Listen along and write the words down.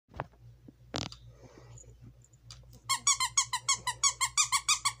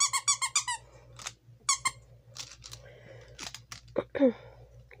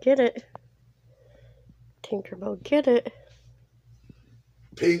Get it. Tinkerbell, get it.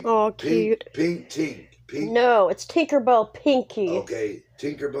 Pink. Oh, cute. Pink. No, it's Tinkerbell Pinky. Okay,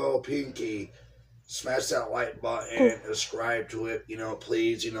 Tinkerbell Pinky. Smash that like button, subscribe to it,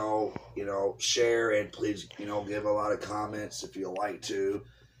 please, share, and please, give a lot of comments if you like to.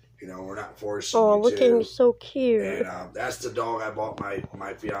 We're not forcing you to. Oh, looking so cute. And that's the dog I bought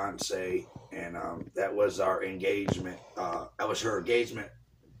my fiance, and that was our engagement. That was her engagement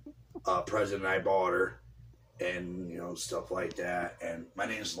present I bought her, and stuff like that. And my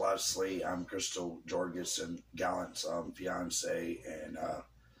name's Leslie. I'm Crystal Jorgensen Gallant's fiance, and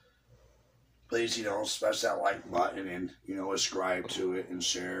please, smash that like button and subscribe to it and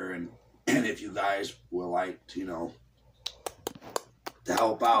share, and if you guys would like to to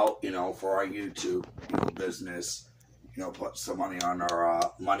help out, for our YouTube, business, put some money on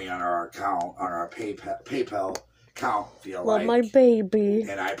our account, on our PayPal account, if you like. My baby.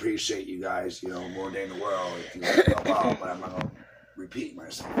 And I appreciate you guys, more than the world if you want to help out, but I'm not gonna repeat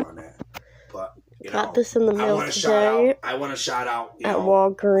myself on that. But got this in the mail today. I want to shout out at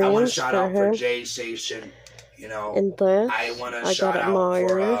Walgreens. I want to shout out for Jay Station. And this I want to shout got at out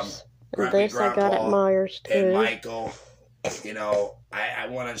Myers. for And this I got at Myers too. And Michael. I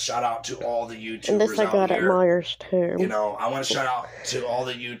want to shout out to all the YouTubers out here. And this I got at Myers too. I want to shout out to all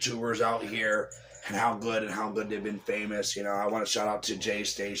the YouTubers out here and how good they've been famous. I want to shout out to Jay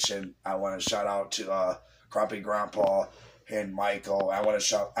Station. I want to shout out to Grumpy Grandpa and Michael. I want to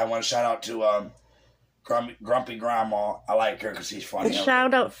shout out to Grumpy Grandma. I like her because she's funny. And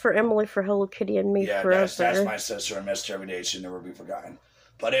shout out for Emily for Hello Kitty and me forever. That's my sister. I missed her every day. She'll never be forgotten.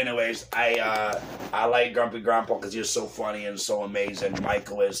 But anyways, I like Grumpy Grandpa because he's so funny and so amazing.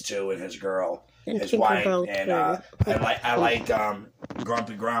 Michael is too, and his girl, and his wife, and I like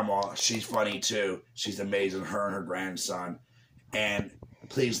Grumpy Grandma. She's funny too. She's amazing. Her and her grandson. And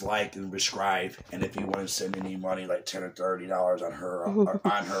please like and subscribe. And if you want to send any money, like $10 or $30 on her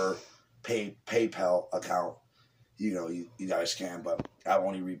on her PayPal account, you guys can. But I've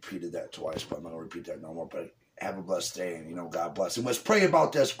only repeated that twice, but I'm not gonna repeat that no more. But have a blessed day, and God bless. And let's pray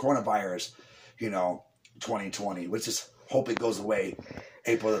about this coronavirus, 2020. Let's just hope it goes away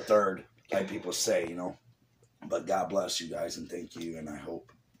April the 3rd, like people say, But God bless you guys, and thank you, and I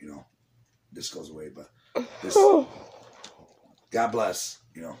hope, this goes away. But this, God bless,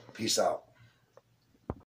 peace out.